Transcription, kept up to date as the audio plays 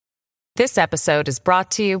This episode is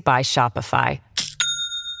brought to you by Shopify.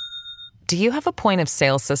 Do you have a point of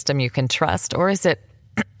sale system you can trust, or is it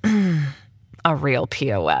a real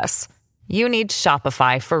POS? You need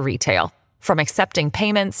Shopify for retail. From accepting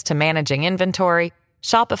payments to managing inventory,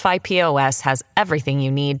 Shopify POS has everything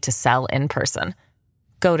you need to sell in person.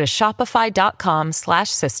 Go to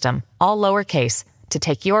shopify.com/system, all lowercase, to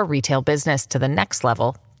take your retail business to the next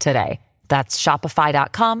level today. That's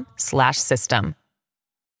shopify.com/system.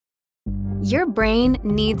 Your brain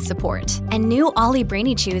needs support, and new Ollie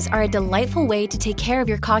Brainy Chews are a delightful way to take care of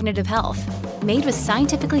your cognitive health. Made with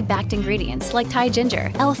scientifically backed ingredients like Thai ginger,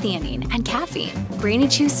 L-theanine, and caffeine, Brainy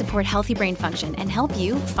Chews support healthy brain function and help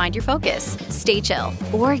you find your focus, stay chill,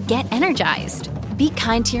 or get energized. Be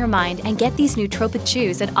kind to your mind and get these nootropic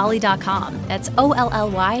chews at ollie.com. That's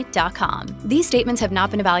OLLY.com. These statements have not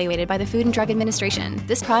been evaluated by the Food and Drug Administration.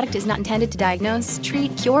 This product is not intended to diagnose,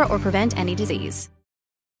 treat, cure, or prevent any disease.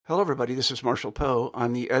 Hello, everybody. This is Marshall Poe.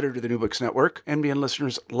 I'm the editor of the New Books Network. NBN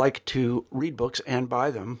listeners like to read books and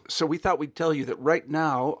buy them. So we thought we'd tell you that right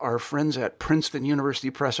now, our friends at Princeton University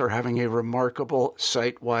Press are having a remarkable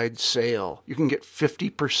site-wide sale. You can get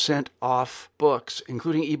 50% off books,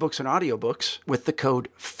 including ebooks and audiobooks, with the code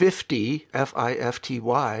 50,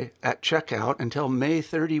 F-I-F-T-Y, at checkout until May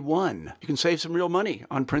 31. You can save some real money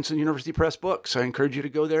on Princeton University Press books. I encourage you to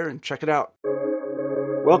go there and check it out.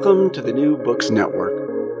 Welcome to the New Books Network.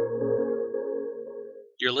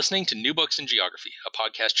 You're listening to New Books in Geography, a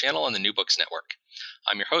podcast channel on the New Books Network.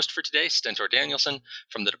 I'm your host for today, Stentor Danielson,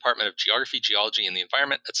 from the Department of Geography, Geology, and the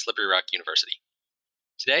Environment at Slippery Rock University.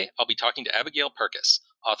 Today, I'll be talking to Abigail Purkis,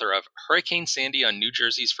 author of Hurricane Sandy on New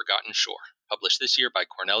Jersey's Forgotten Shore, published this year by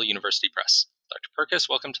Cornell University Press. Dr. Purkis,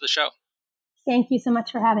 welcome to the show. Thank you so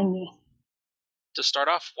much for having me. To start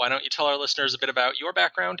off, why don't you tell our listeners a bit about your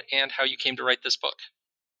background and how you came to write this book?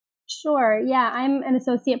 Sure. Yeah, I'm an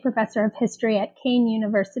associate professor of history at Kean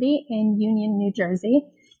University in Union, New Jersey.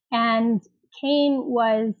 And Kean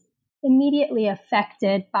was immediately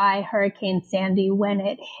affected by Hurricane Sandy when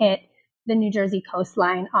it hit the New Jersey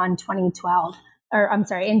coastline in 2012.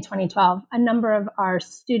 A number of our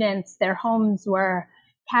students, their homes were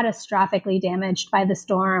catastrophically damaged by the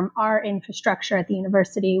storm. Our infrastructure at the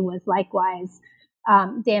university was likewise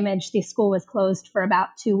damaged. The school was closed for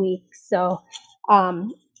about 2 weeks. So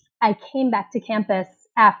I came back to campus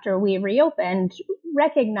after we reopened,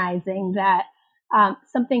 recognizing that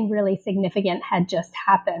something really significant had just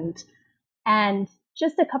happened. And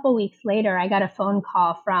just a couple weeks later, I got a phone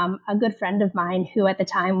call from a good friend of mine who at the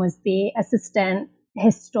time was the assistant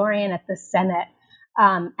historian at the Senate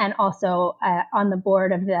and also on the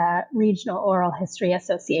board of the Regional Oral History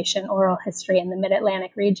Association, Oral History in the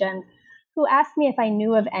Mid-Atlantic region, who asked me if I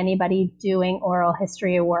knew of anybody doing oral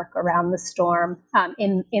history work around the storm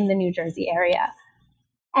in the New Jersey area.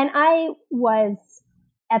 And I was,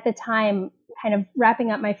 at the time, kind of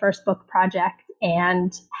wrapping up my first book project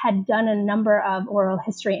and had done a number of oral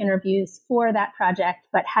history interviews for that project,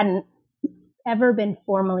 but hadn't ever been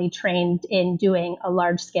formally trained in doing a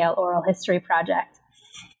large-scale oral history project.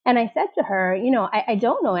 And I said to her, I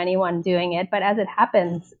don't know anyone doing it, but as it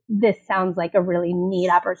happens, this sounds like a really neat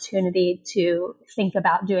opportunity to think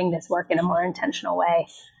about doing this work in a more intentional way.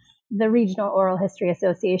 The Regional Oral History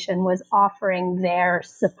Association was offering their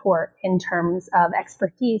support in terms of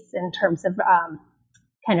expertise, in terms of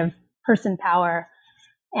kind of person power.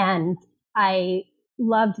 And I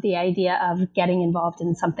loved the idea of getting involved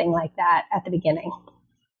in something like that at the beginning.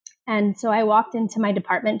 And so I walked into my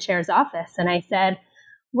department chair's office and I said,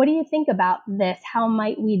 "What do you think about this? How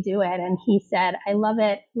might we do it?" And he said, "I love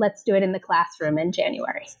it. Let's do it in the classroom in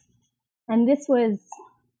January." And this was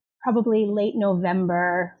probably late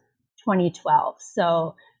November 2012.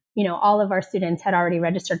 So, all of our students had already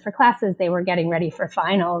registered for classes. They were getting ready for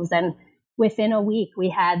finals. And within a week, we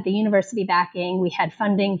had the university backing. We had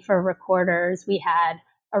funding for recorders. We had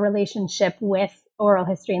a relationship with Oral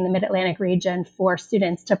History in the Mid-Atlantic region for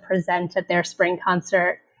students to present at their spring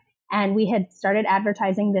concert. And we had started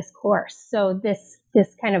advertising this course. So this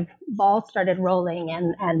kind of ball started rolling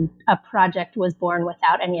and a project was born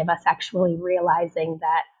without any of us actually realizing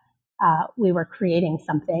that we were creating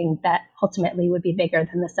something that ultimately would be bigger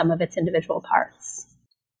than the sum of its individual parts.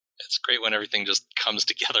 It's great when everything just comes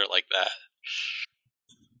together like that.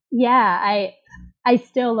 Yeah, I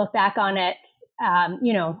still look back on it.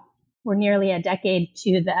 We're nearly a decade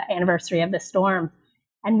to the anniversary of the storm.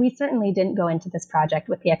 And we certainly didn't go into this project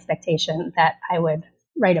with the expectation that I would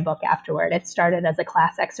write a book afterward. It started as a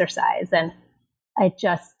class exercise, and it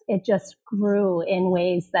just grew in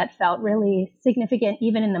ways that felt really significant,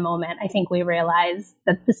 even in the moment. I think we realized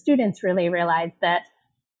that the students really realized that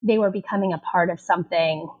they were becoming a part of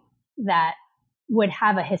something that would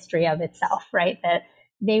have a history of itself, right? That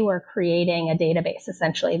they were creating a database,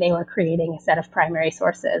 essentially. They were creating a set of primary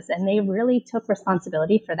sources, and they really took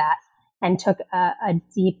responsibility for that and took a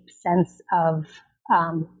deep sense of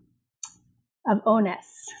onus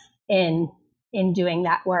in doing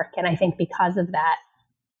that work. And I think because of that,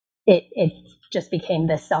 it just became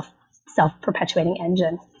this self-perpetuating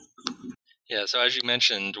engine. Yeah, so as you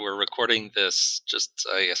mentioned, we're recording this just,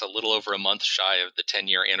 I guess, a little over a month shy of the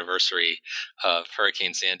 10-year anniversary of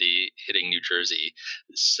Hurricane Sandy hitting New Jersey.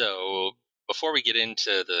 So before we get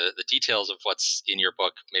into the details of what's in your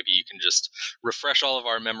book, maybe you can just refresh all of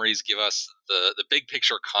our memories, give us the big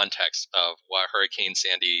picture context of what Hurricane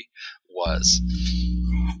Sandy was.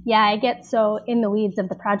 Yeah, I get so in the weeds of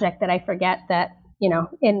the project that I forget that,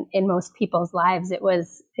 in most people's lives, it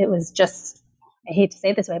was just, I hate to say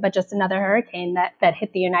it this way, but just another hurricane that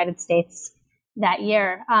hit the United States that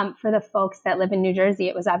year. For the folks that live in New Jersey,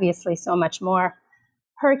 it was obviously so much more.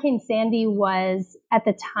 Hurricane Sandy was, at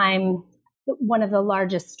the time, one of the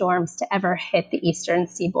largest storms to ever hit the eastern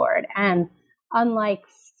seaboard. And unlike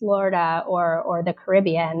Florida or the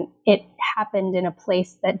Caribbean, it happened in a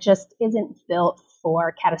place that just isn't built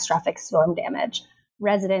for catastrophic storm damage.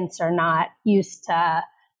 Residents are not used to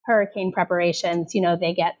hurricane preparations.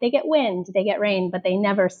 They get wind, they get rain, but they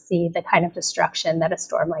never see the kind of destruction that a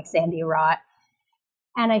storm like Sandy wrought.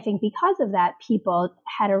 And I think because of that, people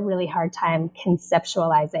had a really hard time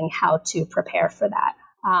conceptualizing how to prepare for that.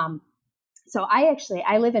 So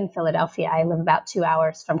I live in Philadelphia. I live about 2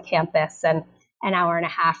 hours from campus and an hour and a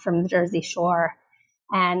half from the Jersey Shore.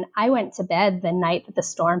 And I went to bed the night that the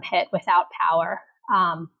storm hit without power,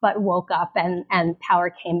 but woke up and power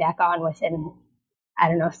came back on within,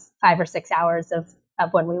 5 or 6 hours of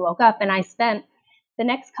when we woke up. And I spent the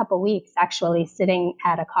next couple weeks actually sitting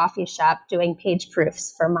at a coffee shop doing page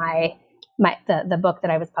proofs for the book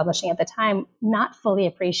that I was publishing at the time, not fully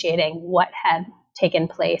appreciating what had taken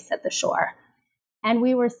place at the shore. And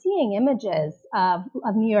we were seeing images of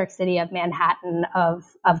New York City, of Manhattan, of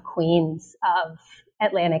Queens, of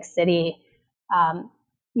Atlantic City,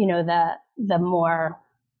 the more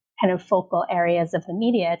kind of focal areas of the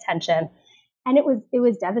media attention. And it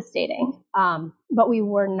was devastating. But we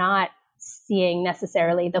were not seeing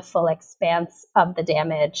necessarily the full expanse of the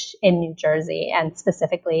damage in New Jersey, and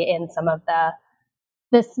specifically in some of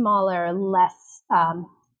the smaller,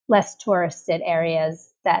 less touristed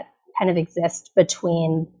areas that kind of exist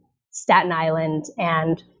between Staten Island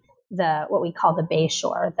and what we call the Bay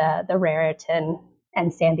Shore, the Raritan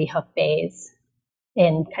and Sandy Hook Bays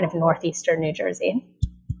in kind of northeastern New Jersey.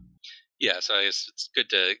 Yeah, so I guess it's good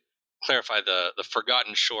to clarify the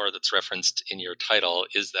forgotten shore that's referenced in your title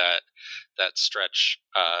is that stretch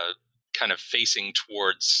kind of facing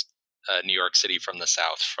towards New York City from the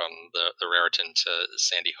south, from the Raritan to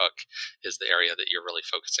Sandy Hook is the area that you're really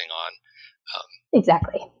focusing on.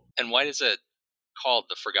 Exactly. And why is it called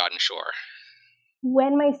the Forgotten Shore?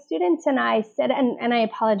 When my students and I said, and I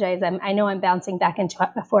apologize, I know I'm bouncing back and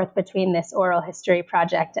forth between this oral history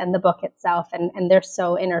project and the book itself, and they're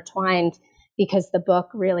so intertwined because the book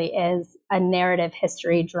really is a narrative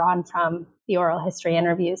history drawn from the oral history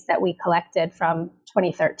interviews that we collected from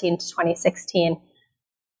 2013 to 2016.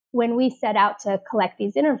 When we set out to collect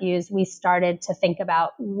these interviews, we started to think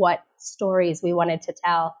about what stories we wanted to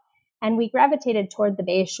tell. And we gravitated toward the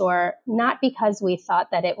Bay Shore, not because we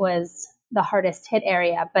thought that it was the hardest hit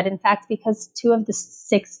area, but in fact, because 2 of the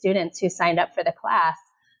 6 students who signed up for the class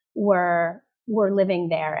were living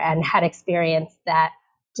there and had experienced that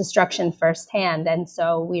destruction firsthand. And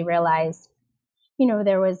so we realized,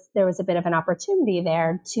 there was a bit of an opportunity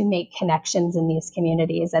there to make connections in these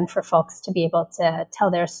communities and for folks to be able to tell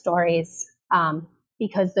their stories,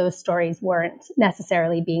 because those stories weren't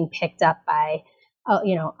necessarily being picked up by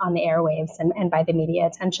on the airwaves and by the media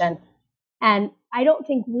attention. And I don't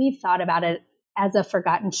think we thought about it as a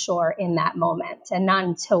forgotten shore in that moment. And not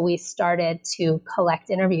until we started to collect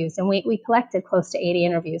interviews, and we collected close to 80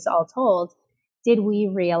 interviews all told, did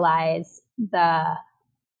we realize the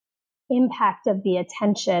impact of the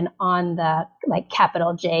attention on the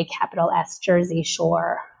capital J, capital S Jersey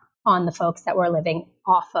Shore on the folks that were living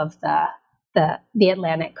off of the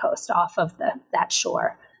Atlantic coast, off of that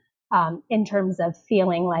shore. In terms of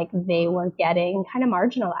feeling like they were getting kind of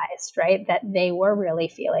marginalized, right? That they were really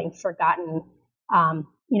feeling forgotten,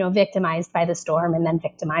 victimized by the storm and then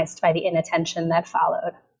victimized by the inattention that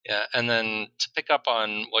followed. Yeah, and then to pick up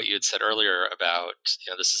on what you had said earlier about,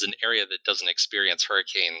 this is an area that doesn't experience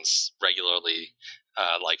hurricanes regularly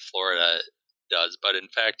like Florida does. But in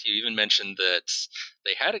fact, you even mentioned that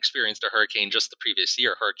they had experienced a hurricane just the previous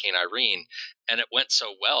year, Hurricane Irene, and it went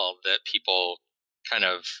so well that people kind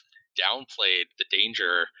of downplayed the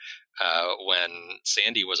danger when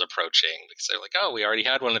Sandy was approaching, because they're like, oh, we already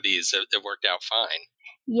had one of these. It worked out fine.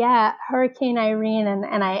 Yeah, Hurricane Irene,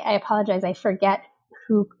 and I apologize, I forget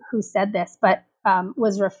who said this, but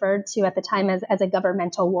was referred to at the time as a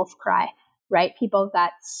governmental wolf cry, right? People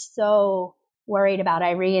got so worried about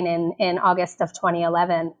Irene in August of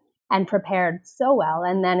 2011 and prepared so well.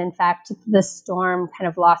 And then, in fact, the storm kind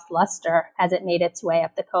of lost luster as it made its way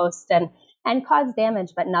up the coast and caused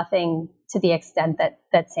damage, but nothing to the extent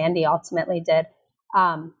that Sandy ultimately did,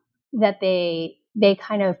 that they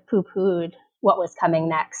kind of poo-pooed what was coming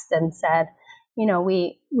next and said, you know,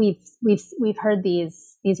 we've heard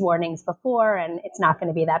these warnings before, and it's not going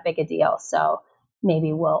to be that big a deal. So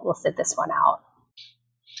maybe we'll sit this one out.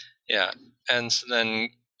 Yeah. And so then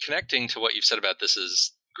connecting to what you've said about this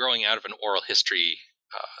is growing out of an oral history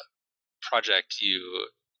project, you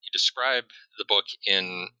describe the book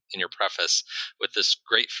in your preface with this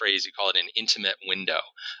great phrase. You call it an intimate window.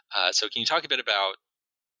 So can you talk a bit about,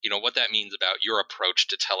 you know, what that means about your approach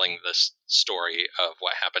to telling this story of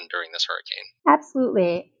what happened during this hurricane?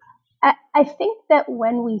 Absolutely. I think that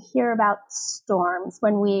when we hear about storms,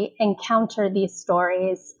 when we encounter these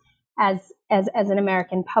stories as an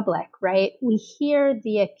American public, right, we hear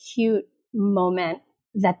the acute moment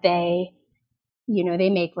that they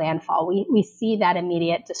make landfall. We see that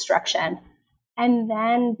immediate destruction. And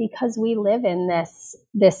then because we live in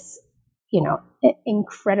this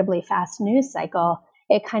incredibly fast news cycle,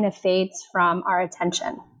 it kind of fades from our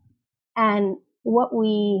attention. And what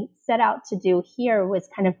we set out to do here was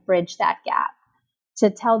kind of bridge that gap, to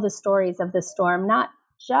tell the stories of the storm, not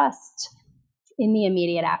just in the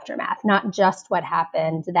immediate aftermath, not just what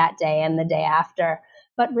happened that day and the day after,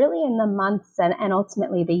 but really in the months and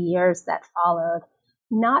ultimately the years that followed,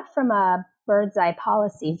 not from a bird's eye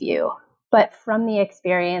policy view, but from the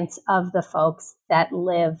experience of the folks that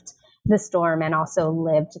lived the storm and also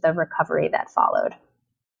lived the recovery that followed.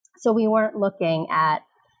 So we weren't looking at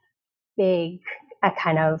big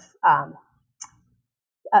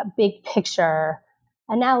picture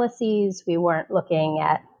analyses. We weren't looking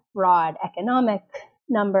at broad economic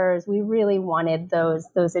numbers. We really wanted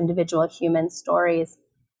those individual human stories.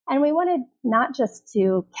 And we wanted not just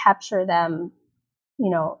to capture them,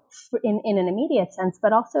 in an immediate sense,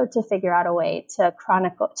 but also to figure out a way to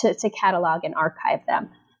chronicle, to catalog and archive them,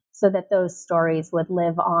 so that those stories would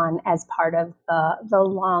live on as part of the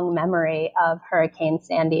long memory of Hurricane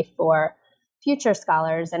Sandy for future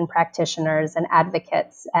scholars and practitioners and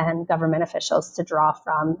advocates and government officials to draw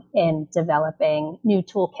from in developing new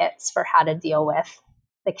toolkits for how to deal with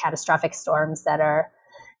the catastrophic storms that are,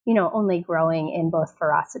 only growing in both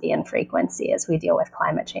ferocity and frequency as we deal with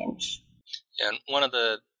climate change. Yeah, and one of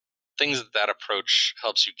the things that approach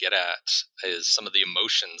helps you get at is some of the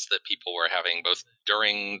emotions that people were having both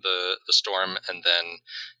during the storm and then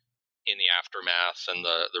in the aftermath and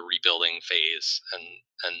the rebuilding phase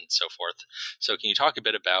and so forth. So can you talk a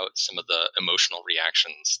bit about some of the emotional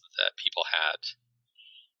reactions that people had?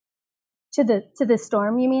 To the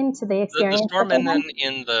storm, you mean? To the experience? The storm and then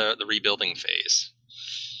in the rebuilding phase.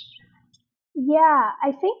 Yeah,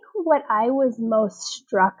 I think what I was most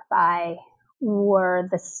struck by were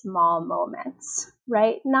the small moments,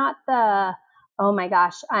 right? Not the, oh my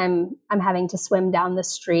gosh, I'm having to swim down the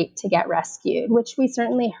street to get rescued, which we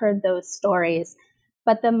certainly heard those stories,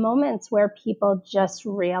 but the moments where people just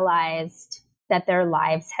realized that their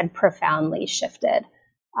lives had profoundly shifted.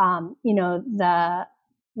 The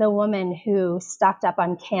woman who stocked up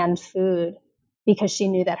on canned food because she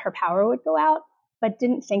knew that her power would go out, but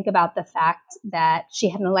didn't think about the fact that she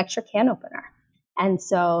had an electric can opener. And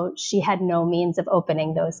so she had no means of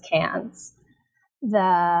opening those cans.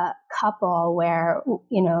 The couple where,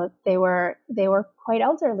 they were quite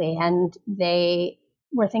elderly and they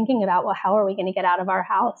were thinking about, well, how are we going to get out of our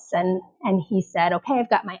house? And he said, okay, I've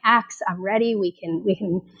got my axe. I'm ready. We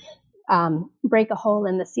can break a hole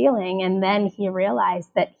in the ceiling. And then he realized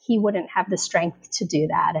that he wouldn't have the strength to do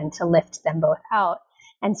that and to lift them both out.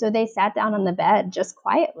 And so they sat down on the bed just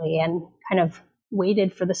quietly and kind of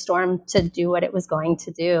waited for the storm to do what it was going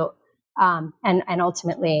to do. And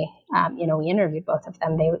ultimately, we interviewed both of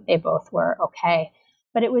them. They both were okay.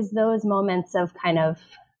 But it was those moments of kind of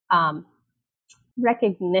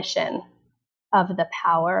recognition of the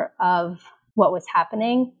power of what was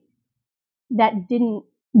happening that didn't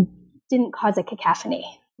cause a cacophony,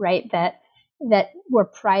 right? That were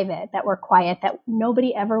private, that were quiet, that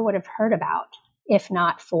nobody ever would have heard about if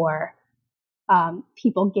not for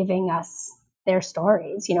people giving us their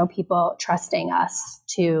stories, people trusting us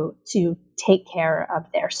to take care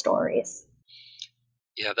of their stories.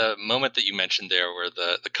 Yeah, the moment that you mentioned there where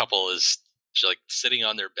the couple is like sitting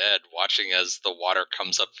on their bed watching as the water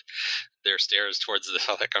comes up their stairs towards the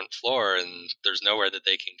second floor, and there's nowhere that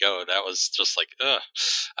they can go. That was just like, ugh.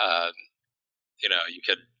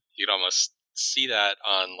 You'd almost see that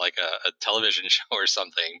on like a television show or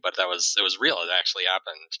something, but it was real. It actually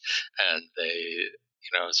happened, and they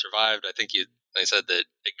survived. I think they said that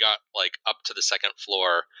it got like up to the second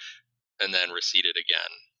floor and then receded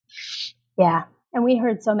again. Yeah. And we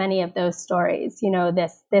heard so many of those stories,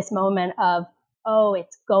 this moment of, oh,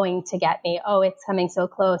 it's going to get me. Oh, it's coming so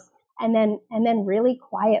close. And then really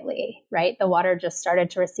quietly, right? The water just started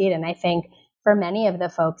to recede. And I think for many of the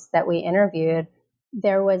folks that we interviewed,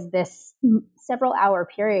 there was this several hour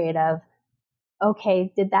period of,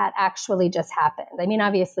 okay, did that actually just happen? I mean,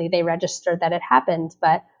 obviously they registered that it happened,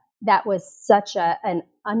 but that was such an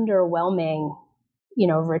underwhelming,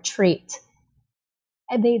 retreat.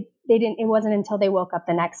 And they didn't, it wasn't until they woke up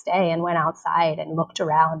the next day and went outside and looked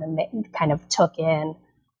around and they kind of took in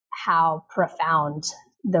how profound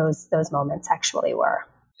those moments actually were.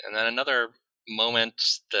 And then another moment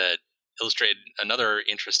that illustrated another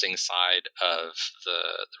interesting side of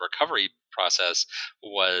the recovery process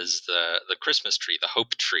was the Christmas tree, the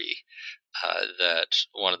Hope Tree, that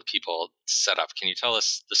one of the people set up. Can you tell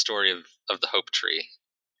us the story of the Hope Tree?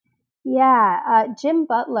 Yeah, Jim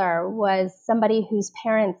Butler was somebody whose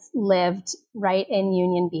parents lived right in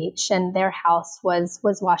Union Beach, and their house was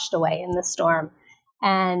washed away in the storm.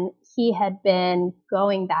 And he had been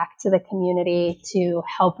going back to the community to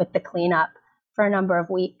help with the cleanup for a number of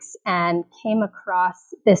weeks, and came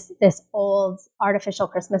across this old artificial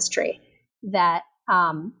Christmas tree that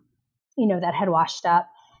that had washed up.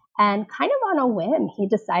 And kind of on a whim, he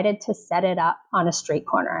decided to set it up on a street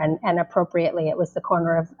corner. And appropriately, it was the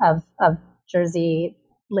corner of Jersey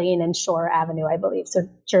Lane and Shore Avenue, I believe. So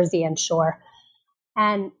Jersey and Shore.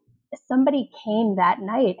 And somebody came that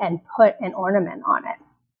night and put an ornament on it.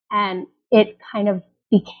 And it kind of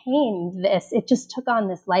became this, it just took on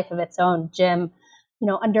this life of its own. Jim,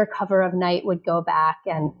 under cover of night would go back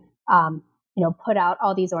and, put out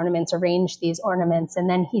all these ornaments, arrange these ornaments. And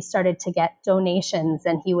then he started to get donations,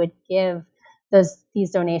 and he would give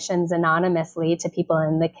these donations anonymously to people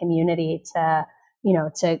in the community to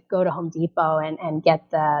go to Home Depot and get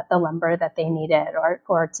the lumber that they needed,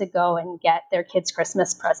 or to go and get their kids'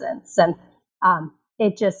 Christmas presents. And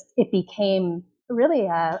it became really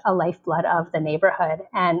a lifeblood of the neighborhood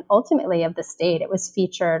and ultimately of the state. It was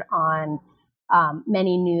featured on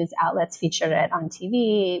many news outlets, featured it on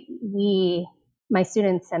TV. My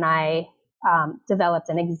students and I developed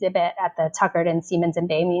an exhibit at the Tuckert and Seamans and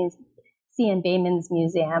Baymans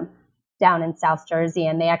Museum down in South Jersey,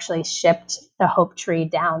 and they actually shipped the Hope Tree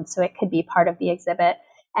down so it could be part of the exhibit.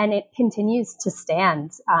 And it continues to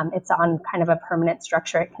stand. It's on kind of a permanent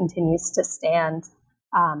structure. It continues to stand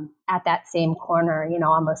at that same corner,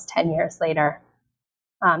 almost 10 years later.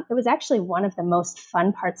 It was actually one of the most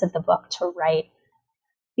fun parts of the book to write,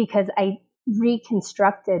 because I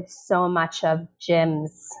reconstructed so much of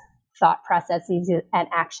Jim's thought processes and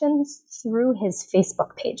actions through his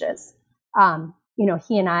Facebook pages.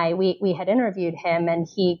 He and I, we had interviewed him, and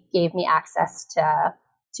he gave me access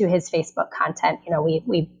to his Facebook content.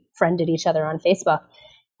 We friended each other on Facebook.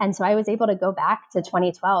 And so I was able to go back to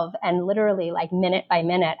 2012 and literally, like, minute by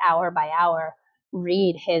minute, hour by hour,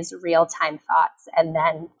 read his real-time thoughts and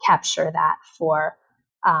then capture that for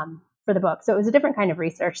the book. So it was a different kind of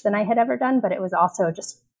research than I had ever done, but it was also it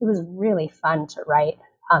was really fun to write,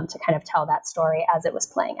 to kind of tell that story as it was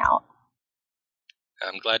playing out.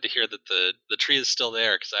 I'm glad to hear that the tree is still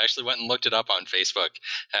there, because I actually went and looked it up on Facebook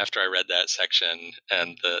after I read that section,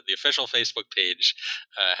 and the official Facebook page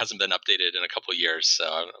hasn't been updated in a couple of years, so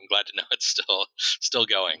I'm glad to know it's still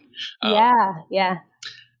going. Yeah.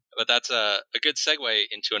 But that's a good segue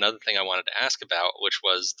into another thing I wanted to ask about, which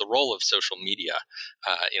was the role of social media.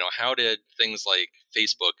 How did things like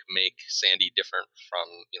Facebook make Sandy different from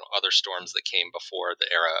other storms that came before the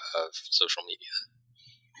era of social media?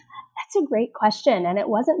 That's a great question. And it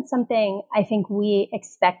wasn't something I think we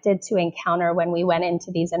expected to encounter when we went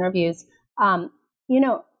into these interviews.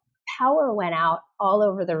 Power went out all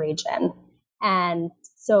over the region. And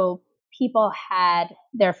so people had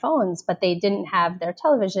their phones, but they didn't have their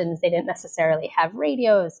televisions. They didn't necessarily have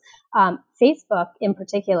radios. Facebook in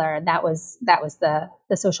particular, that was the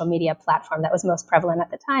social media platform that was most prevalent at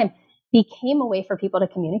the time, became a way for people to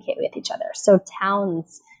communicate with each other. So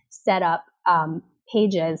towns set up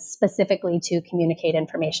pages specifically to communicate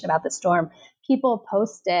information about the storm. People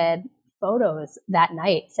posted photos that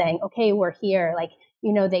night saying, okay, we're here.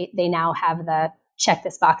 They now have the check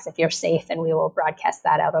this box if you're safe, and we will broadcast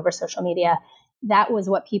that out over social media. That was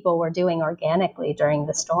what people were doing organically during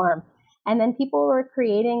the storm. And then people were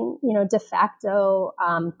creating, de facto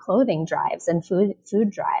clothing drives and food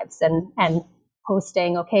drives and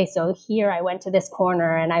posting, okay, so here I went to this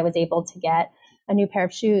corner and I was able to get a new pair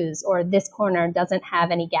of shoes, or this corner doesn't have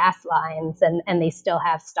any gas lines and they still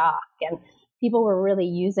have stock. And people were really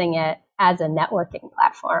using it as a networking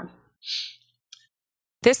platform.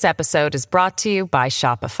 This episode is brought to you by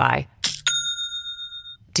Shopify.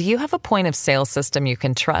 Do you have a point of sale system you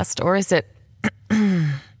can trust, or is it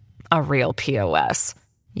a real POS?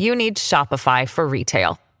 You need Shopify for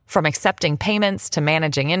retail. From accepting payments to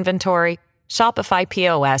managing inventory, Shopify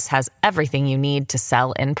POS has everything you need to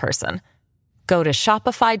sell in person. Go to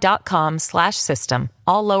shopify.com/system,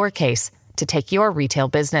 all lowercase, to take your retail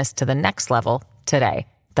business to the next level today.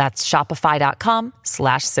 That's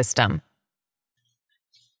shopify.com/system.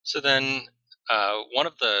 So then one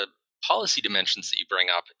of the policy dimensions that you bring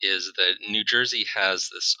up is that New Jersey has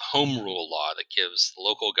this home rule law that gives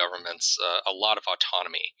local governments a lot of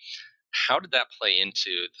autonomy. How did that play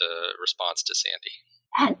into the response to Sandy?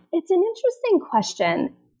 And it's an interesting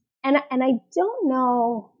question. And I don't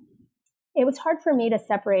know, it was hard for me to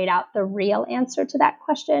separate out the real answer to that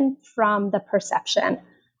question from the perception.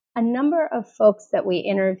 A number of folks that we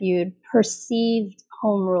interviewed perceived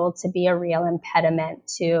home rule to be a real impediment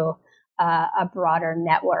to a broader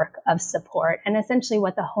network of support. And essentially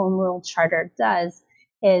what the Home Rule Charter does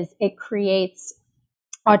is it creates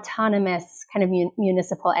autonomous kind of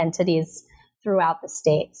municipal entities throughout the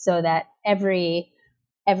state, so that every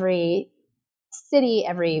city,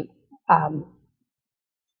 every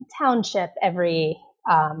township, every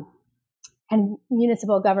kind of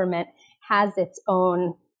municipal government has its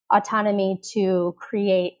own autonomy to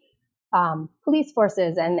create police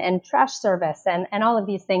forces and trash service and all of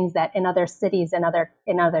these things that in other cities and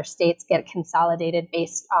in other states get consolidated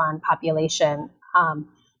based on population.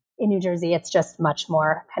 In New Jersey, it's just much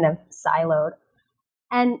more kind of siloed.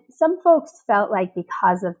 And some folks felt like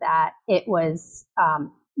because of that, it was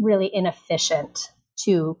really inefficient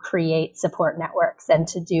to create support networks and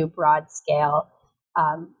to do broad scale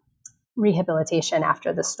rehabilitation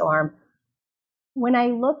after the storm. When I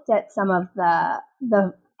looked at some of the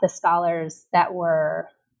scholars that were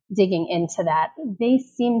digging into that, they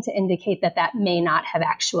seemed to indicate that may not have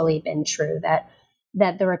actually been true, that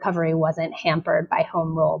the recovery wasn't hampered by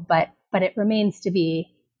home rule, but it remains to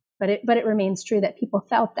be, but it remains true that people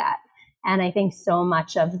felt that. And I think so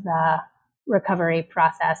much of the recovery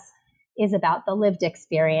process is about the lived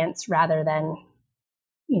experience rather than,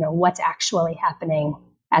 what's actually happening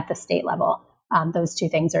at the state level. Those two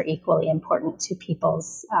things are equally important to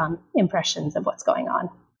people's impressions of what's going on.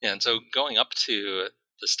 Yeah, and so going up to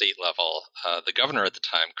the state level, the governor at the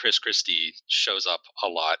time, Chris Christie, shows up a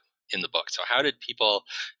lot in the book. So how did people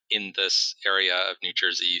in this area of New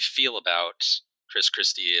Jersey feel about Chris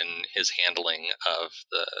Christie and his handling of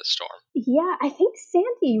the storm? Yeah, I think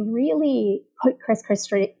Sandy really put Chris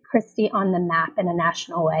Christie on the map in a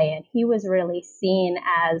national way. And he was really seen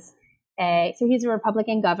as so he's a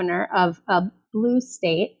Republican governor of a blue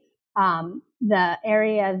state. The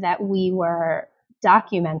area that we were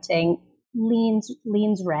documenting leans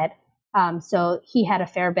red. So he had a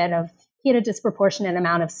disproportionate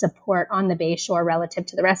amount of support on the Bay Shore relative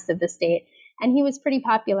to the rest of the state. And he was pretty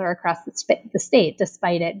popular across the state,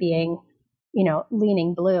 despite it being,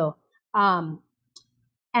 leaning blue. And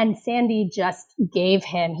Sandy just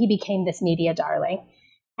he became this media darling.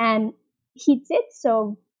 And he did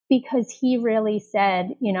so because he really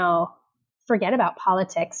said, forget about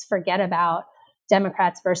politics, forget about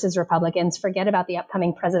Democrats versus Republicans, forget about the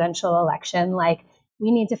upcoming presidential election. Like,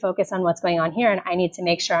 we need to focus on what's going on here, and I need to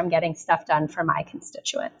make sure I'm getting stuff done for my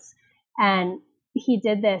constituents. And he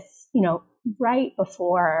did this, right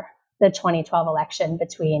before the 2012 election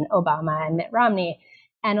between Obama and Mitt Romney.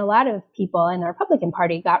 And a lot of people in the Republican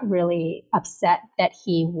Party got really upset that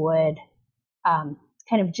he would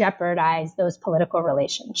kind of jeopardize those political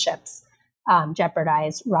relationships,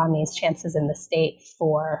 jeopardize Romney's chances in the state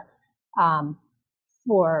for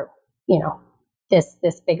this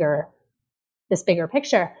bigger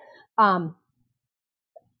picture. And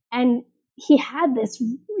he had this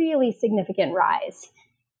really significant rise.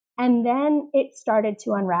 And then it started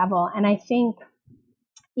to unravel. And I think,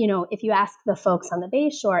 if you ask the folks on the Bay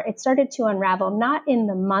Shore, it started to unravel not in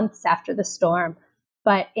the months after the storm,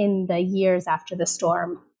 but in the years after the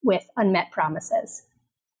storm, with unmet promises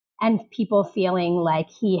and people feeling like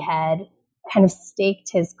he had kind of staked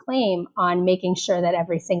his claim on making sure that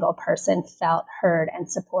every single person felt heard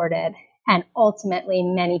and supported. And ultimately,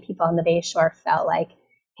 many people on the Bay Shore felt like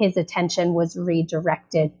his attention was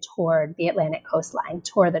redirected toward the Atlantic coastline,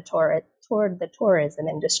 toward the tourism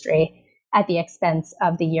industry, at the expense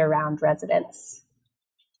of the year-round residents.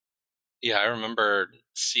 Yeah, I remember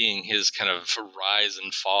seeing his kind of rise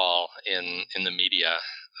and fall in the media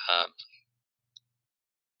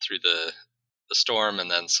through the storm and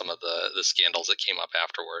then some of the scandals that came up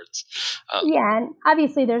afterwards. Yeah, and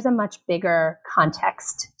obviously there's a much bigger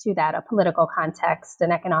context to that, a political context,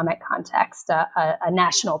 an economic context, a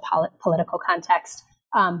national political context.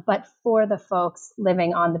 But for the folks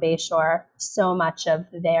living on the Bayshore, so much of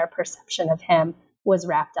their perception of him was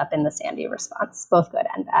wrapped up in the Sandy response, both good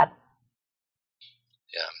and bad.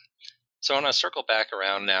 Yeah. So I want to circle back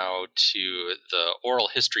around now to the oral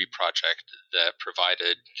history project that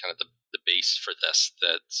provided kind of the base for this,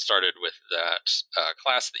 that started with that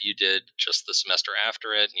class that you did just the semester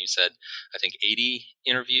after it. And you said, I think, 80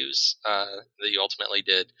 interviews that you ultimately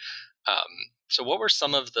did. So what were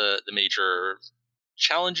some of the major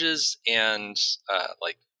challenges and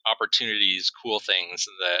like opportunities, cool things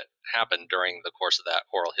that happened during the course of that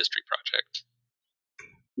oral history project?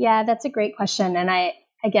 Yeah, that's a great question. And I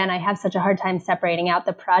have such a hard time separating out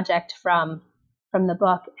the project from the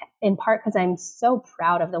book, in part because I'm so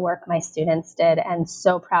proud of the work my students did and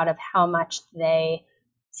so proud of how much they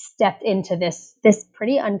stepped into this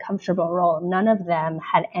pretty uncomfortable role. None of them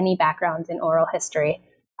had any background in oral history.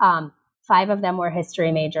 5 of them were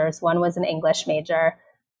history majors. 1 was an English major.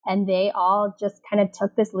 And they all just kind of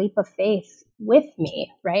took this leap of faith with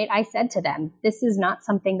me, right? I said to them, this is not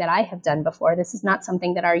something that I have done before. This is not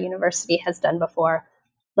something that our university has done before.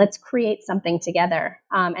 Let's create something together.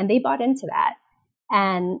 And they bought into that.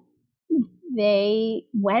 And they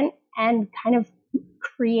went and kind of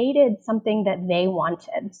created something that they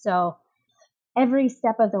wanted. So every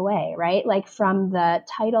step of the way, right? Like from the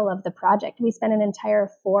title of the project, we spent an entire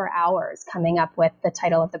 4 hours coming up with the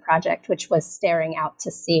title of the project, which was Staring Out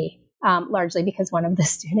to Sea, largely because one of the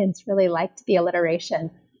students really liked the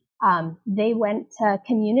alliteration. They went to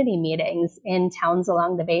community meetings in towns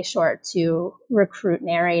along the Bayshore to recruit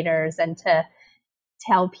narrators and to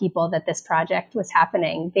tell people that this project was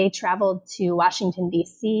happening. They traveled to Washington,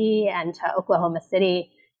 D.C. and to Oklahoma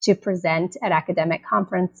City to present at academic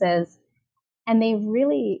conferences. And they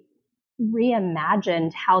really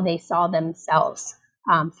reimagined how they saw themselves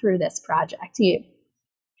through this project.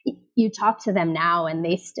 You talk to them now, and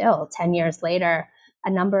they still, 10 years later, a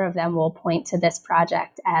number of them will point to this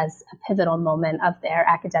project as a pivotal moment of their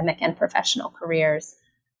academic and professional careers.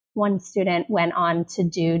 One student went on to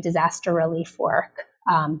do disaster relief work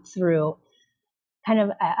through kind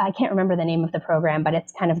of, I can't remember the name of the program, but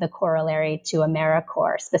it's kind of the corollary to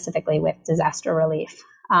AmeriCorps, specifically with disaster relief.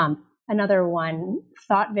 Another one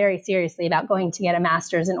thought very seriously about going to get a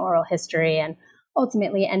master's in oral history and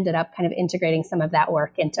ultimately ended up kind of integrating some of that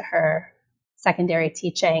work into her secondary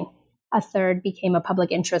teaching. A third became a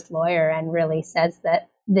public interest lawyer and really says that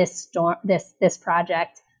this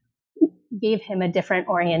project gave him a different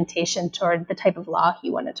orientation toward the type of law he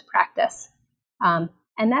wanted to practice.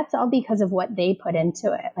 And that's all because of what they put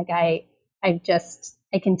into it. Like I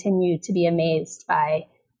continue to be amazed by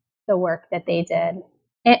the work that they did.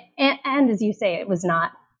 And as you say, it was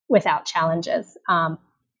not without challenges.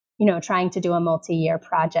 Trying to do a multi-year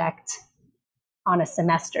project on a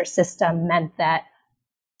semester system meant that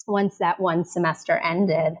once that one semester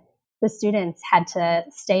ended, the students had to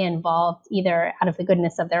stay involved either out of the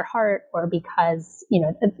goodness of their heart or because,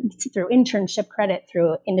 through internship credit,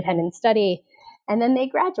 through independent study. And then they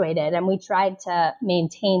graduated, and we tried to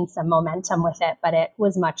maintain some momentum with it, but it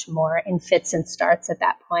was much more in fits and starts at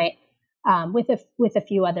that point. With a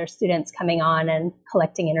few other students coming on and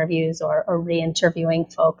collecting interviews or re-interviewing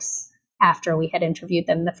folks after we had interviewed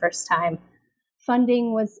them the first time.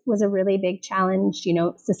 Funding was a really big challenge,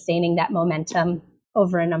 sustaining that momentum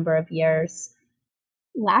over a number of years.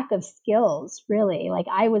 Lack of skills, really. Like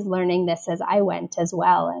I was learning this as I went as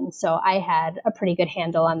well. And so I had a pretty good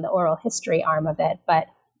handle on the oral history arm of it, but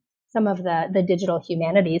some of the digital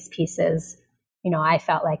humanities pieces, I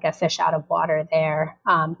felt like a fish out of water there.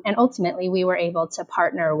 And ultimately, we were able to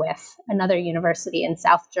partner with another university in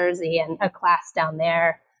South Jersey, and a class down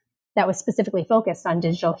there that was specifically focused on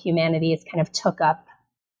digital humanities kind of took up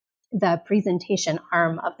the presentation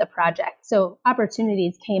arm of the project. So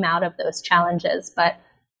opportunities came out of those challenges, but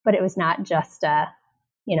it was not just an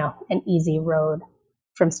easy road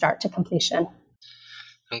from start to completion.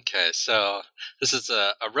 Okay, so this is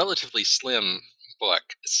a relatively slim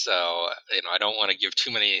book, so I don't want to give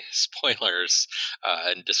too many spoilers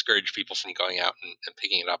and discourage people from going out and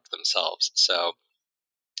picking it up themselves. So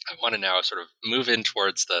I want to now sort of move in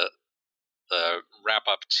towards the wrap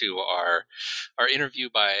up to our interview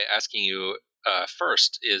by asking you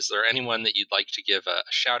first, is there anyone that you'd like to give a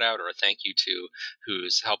shout out or a thank you to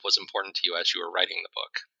whose help was important to you as you were writing the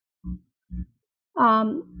book?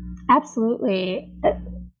 Absolutely.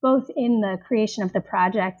 Both in the creation of the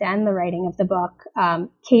project and the writing of the book,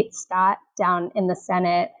 Kate Scott down in the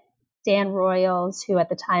Senate, Dan Royals, who at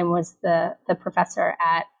the time was the professor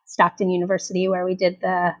at Stockton University, where we did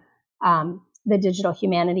the digital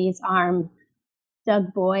humanities arm,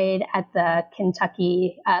 Doug Boyd at the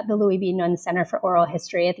Louis B. Nunn Center for Oral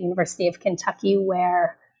History at the University of Kentucky,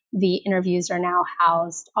 where the interviews are now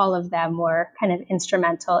housed. All of them were kind of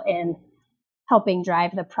instrumental in helping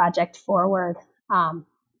drive the project forward.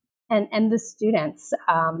 And the students.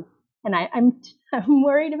 And I'm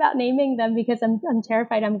worried about naming them because I'm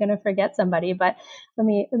terrified I'm going to forget somebody. But let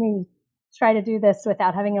me try to do this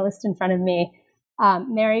without having a list in front of me.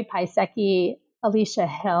 Mary Paisecki, Alicia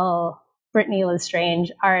Hill, Brittany Lestrange,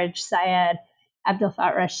 Arj Syed,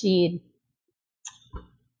 Abdulfat Rashid,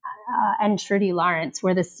 and Trudy Lawrence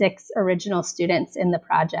were the 6 original students in the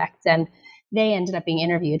project. And they ended up being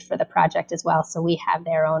interviewed for the project as well. So we have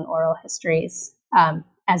their own oral histories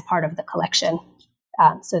as part of the collection.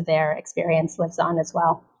 So their experience lives on as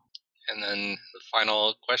well. And then the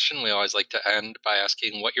final question, we always like to end by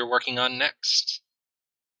asking what you're working on next.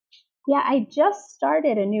 Yeah, I just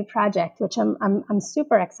started a new project, which I'm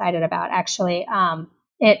super excited about, actually.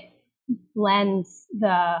 It blends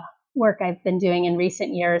the work I've been doing in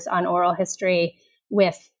recent years on oral history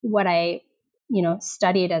with what I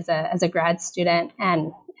studied as a grad student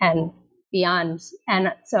and beyond.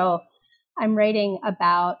 And so I'm writing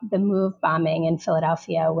about the MOVE bombing in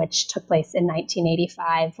Philadelphia, which took place in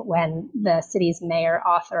 1985 when the city's mayor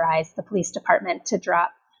authorized the police department to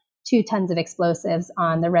drop 2 tons of explosives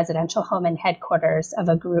on the residential home and headquarters of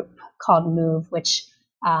a group called MOVE, which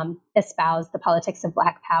espoused the politics of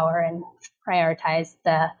Black power and prioritized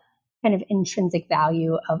the kind of intrinsic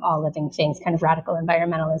value of all living things, kind of radical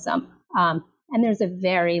environmentalism. And there's a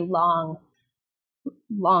very long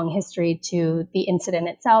history to the incident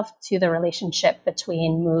itself, to the relationship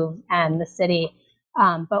between MOVE and the city.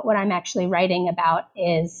 But what I'm actually writing about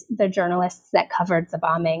is the journalists that covered the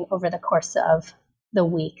bombing over the course of the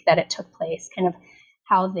week that it took place, kind of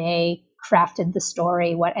how they crafted the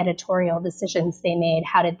story, what editorial decisions they made,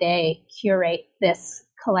 how did they curate this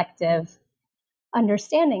collective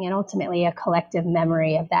understanding and ultimately a collective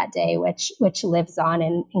memory of that day, which lives on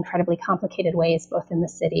in incredibly complicated ways, both in the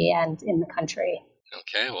city and in the country.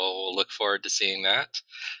 Okay, well, we'll look forward to seeing that.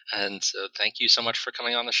 And so thank you so much for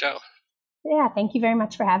coming on the show. Yeah, thank you very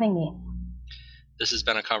much for having me. This has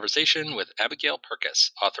been a conversation with Abigail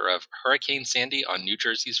Purkis, author of Hurricane Sandy on New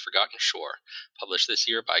Jersey's Forgotten Shore, published this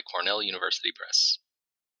year by Cornell University Press.